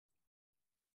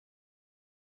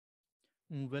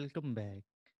Welcome back,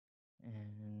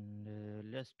 and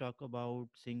let's talk about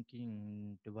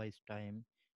syncing device time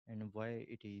and why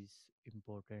it is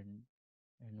important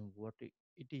and what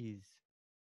it is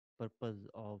purpose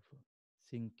of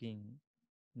syncing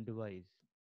device.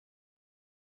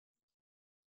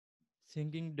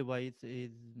 Syncing device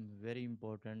is very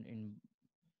important in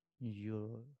your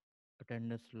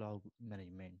attendance log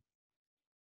management.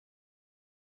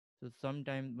 So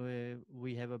sometimes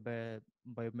we have a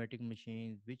biometric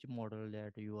machine. Which model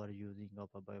that you are using of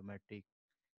a biometric?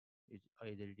 It's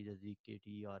either it is a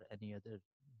ZKT or any other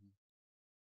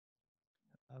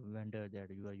vendor that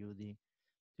you are using.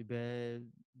 The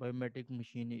biometric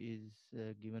machine is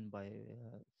given by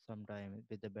sometime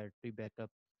with the battery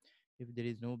backup. If there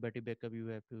is no battery backup, you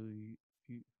have to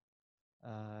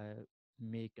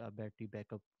make a battery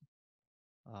backup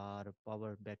or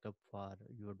power backup for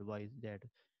your device, that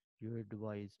your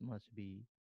device must be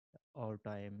all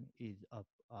time is up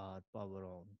or power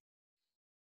on.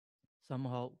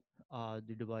 Somehow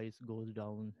the device goes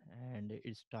down and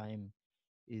its time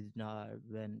is not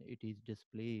when it is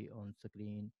display on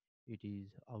screen, it is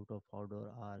out of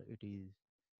order or it is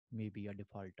maybe a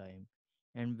default time.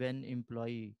 And when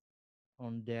employee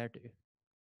on that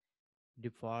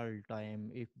default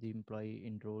time, if the employee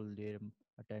enroll their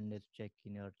attendance check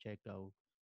in or check out,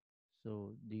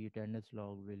 so the attendance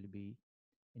log will be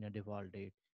in a default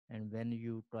date. And when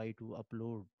you try to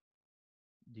upload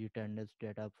the attendance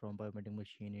data from biometric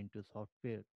machine into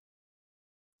software,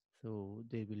 so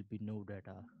there will be no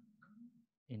data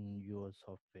in your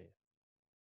software.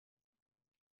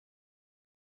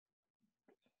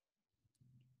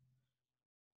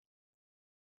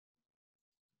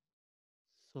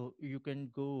 So you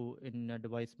can go in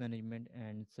device management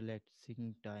and select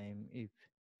sync time if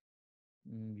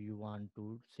you want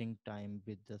to sync time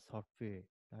with the software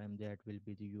time that will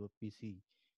be your PC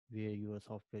where your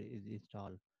software is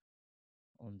installed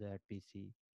on that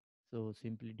PC. So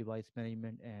simply device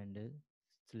management and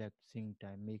select sync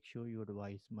time. Make sure your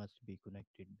device must be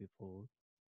connected before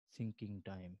syncing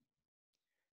time.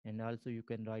 And also you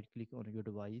can right click on your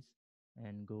device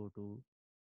and go to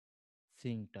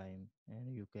sync time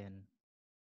and you can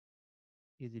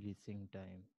easily sync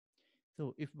time.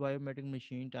 So if biometric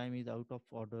machine time is out of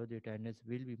order, the attendance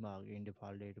will be marked in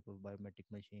default date of biometric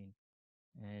machine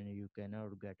and you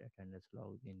cannot get attendance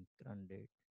log in current date.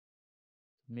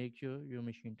 Make sure your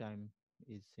machine time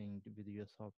is synced with your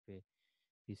software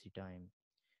PC time.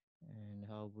 And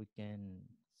how we can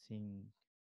sync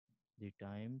the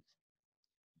times.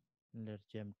 Let's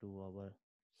jump to our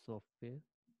software.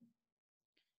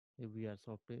 If we are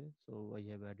software, so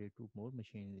I have added two more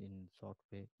machines in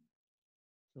software.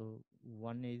 So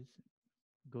one is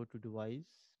go to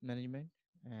device management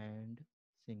and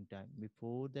sync time.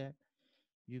 Before that,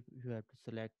 you have to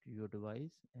select your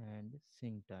device and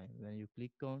sync time. When you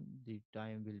click on, the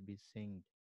time will be synced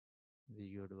with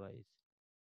your device.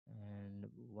 And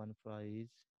one is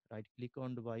right click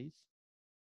on device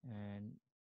and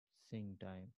sync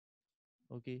time.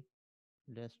 Okay,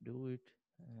 let's do it.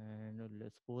 And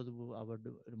let's suppose our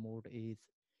remote is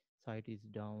site is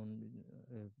down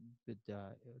with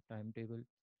the timetable,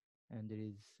 and there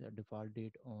is a default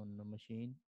date on the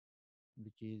machine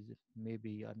which is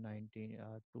maybe a 19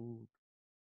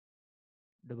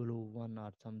 2001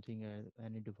 or something,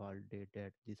 any default date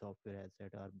that the software has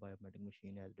set or biometric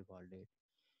machine has default date.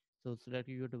 So select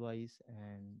your device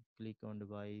and click on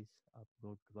device,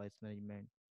 upload device management,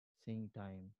 sync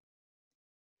time.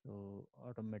 So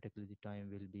automatically the time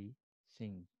will be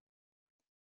synced.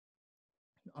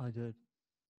 Either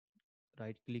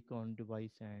right click on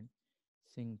device and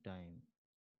sync time.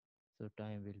 So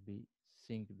time will be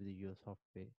synced with your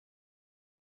software.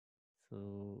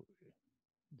 So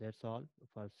that's all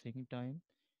for sync time,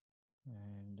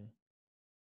 and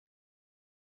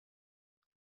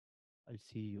I'll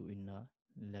see you in the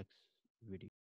next video.